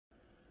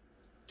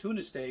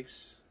Tuna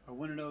steaks are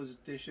one of those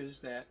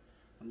dishes that,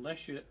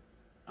 unless you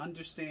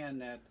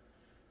understand that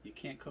you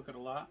can't cook it a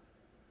lot,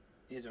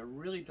 is a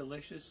really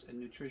delicious and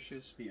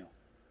nutritious meal.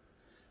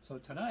 So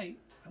tonight,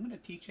 I'm going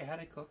to teach you how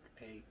to cook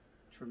a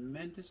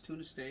tremendous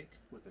tuna steak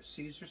with a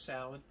Caesar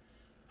salad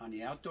on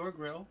the outdoor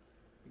grill,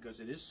 because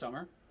it is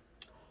summer,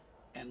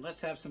 and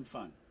let's have some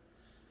fun.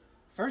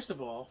 First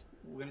of all,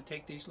 we're going to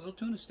take these little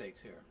tuna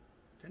steaks here.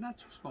 They're not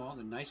too small,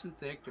 they're nice and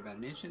thick, they're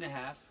about 1.5 inches,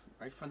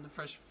 right from the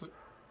fresh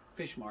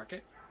fish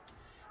market.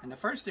 And the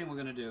first thing we're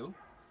going to do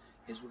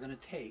is we're going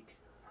to take,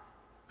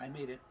 I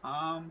made an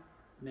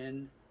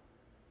almond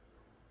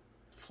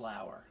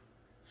flour,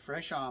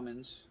 fresh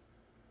almonds,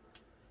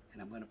 and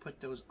I'm going to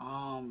put those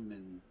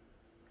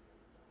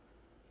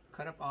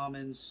cut up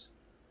almonds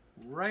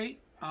right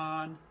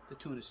on the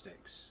tuna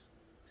steaks.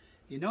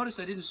 You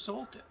notice I didn't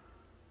salt it.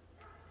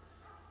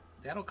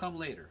 That'll come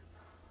later.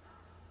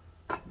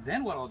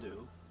 Then what I'll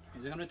do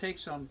is I'm going to take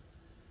some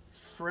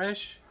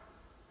fresh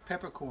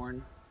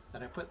peppercorn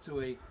that I put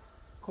through a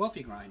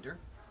coffee grinder,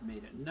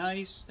 made it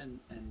nice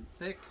and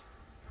thick,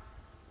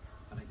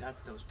 but I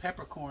got those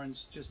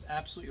peppercorns just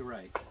absolutely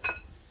right.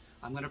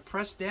 I'm going to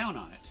press down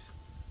on it,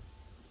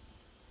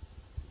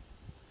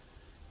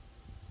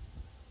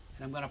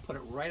 and I'm going to put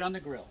it right on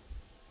the grill.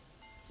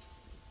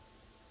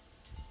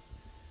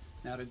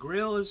 Now the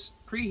grill is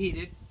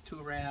preheated to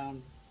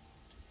around,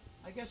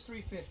 I guess,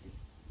 350.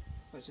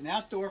 But it's an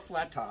outdoor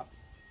flat top,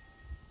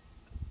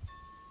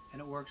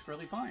 and it works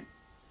fairly fine.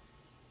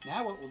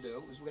 Now what we'll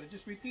do is we're going to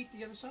just repeat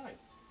the other side.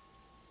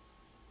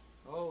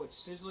 Oh, it's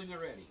sizzling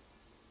already.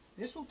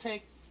 This will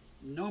take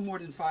no more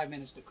than 5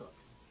 minutes to cook.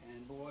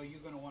 And boy, you're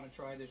going to want to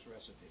try this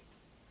recipe.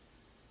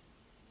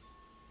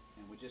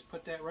 And we just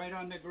put that right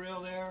on the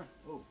grill there.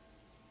 Ooh,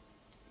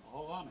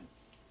 all almond.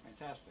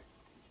 Fantastic.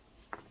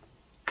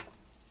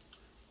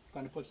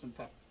 Going to put some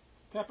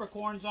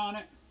peppercorns on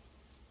it.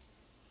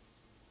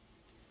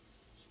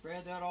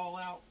 Spread that all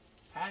out.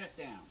 Pat it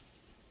down.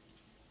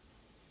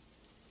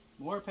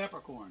 More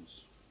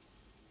peppercorns.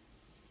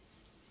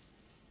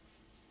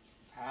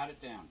 Pat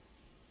it down.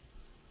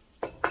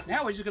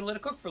 Now we're just going to let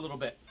it cook for a little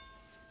bit.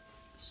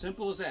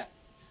 Simple as that.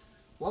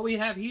 What we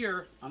have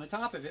here on the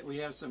top of it, we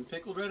have some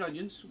pickled red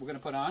onions we're going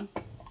to put on.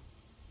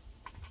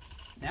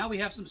 Now we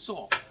have some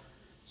salt.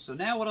 So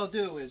now what I'll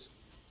do is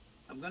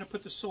I'm going to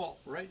put the salt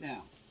right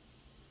now.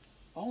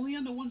 Only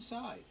on the one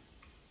side.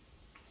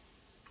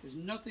 There's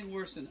nothing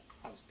worse than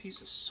a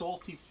piece of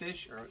salty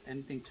fish or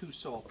anything too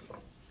salty.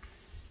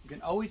 You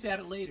can always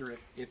add it later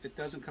if it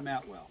doesn't come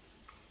out well.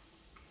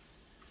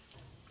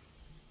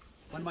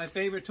 One of my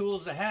favorite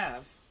tools to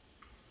have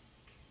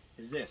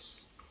is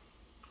this.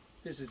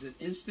 This is an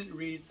instant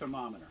read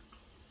thermometer.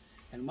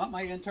 And what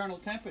my internal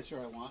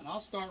temperature I want, and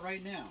I'll start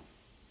right now.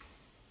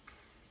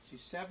 See,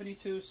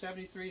 72,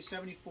 73,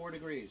 74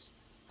 degrees.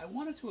 I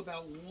want it to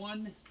about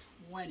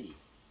 120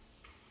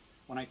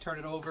 when I turn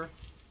it over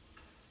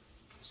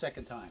the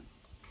second time.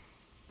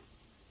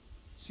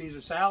 Caesar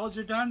salads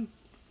are done.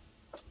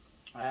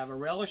 I have a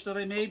relish that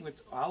I made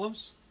with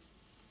olives,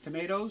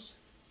 tomatoes,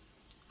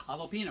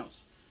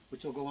 jalapenos,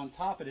 which will go on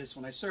top of this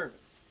when I serve it.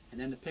 And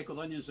then the pickled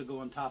onions will go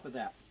on top of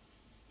that.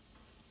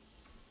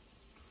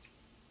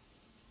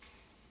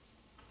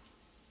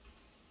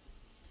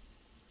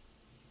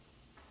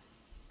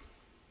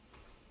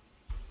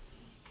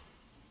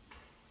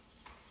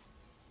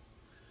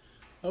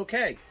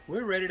 Okay,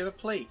 we're ready to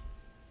plate.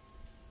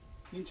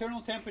 The internal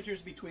temperature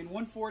is between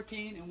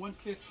 114 and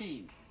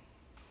 115.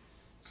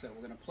 So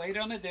we're going to plate it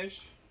on the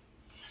dish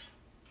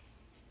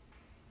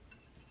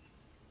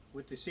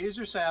with the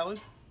Caesar salad.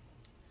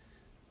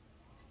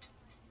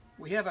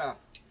 We have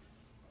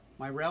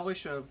my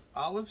relish of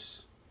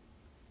olives,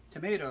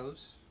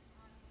 tomatoes,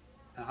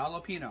 and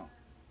jalapeno.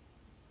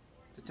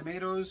 The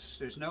tomatoes,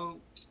 there's no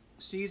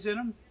seeds in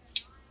them.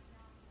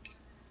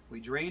 We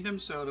drained them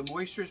so the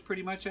moisture is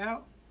pretty much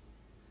out.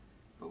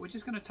 But we're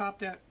just going to top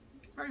that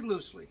very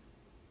loosely.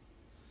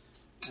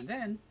 And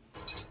then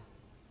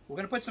we're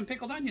going to put some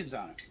pickled onions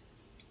on it.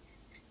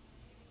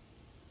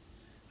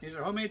 These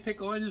are homemade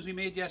pickled onions we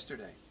made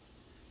yesterday.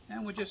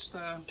 And we're just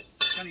going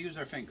to use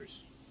our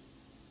fingers.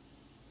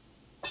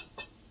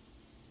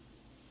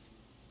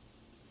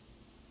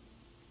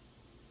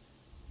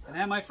 And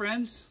that, my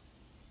friends,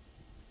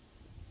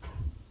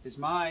 is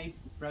my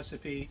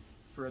recipe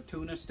for a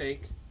tuna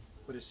steak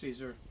with a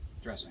Caesar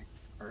dressing,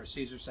 or a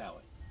Caesar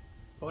salad.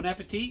 Bon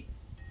appetit,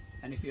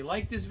 and if you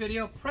like this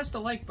video, press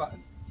the like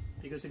button,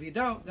 because if you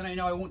don't, then I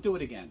know I won't do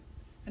it again.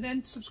 And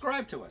then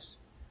subscribe to us.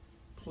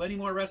 Plenty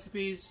more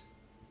recipes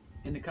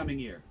in the coming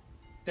year.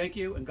 Thank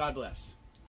you, and God bless.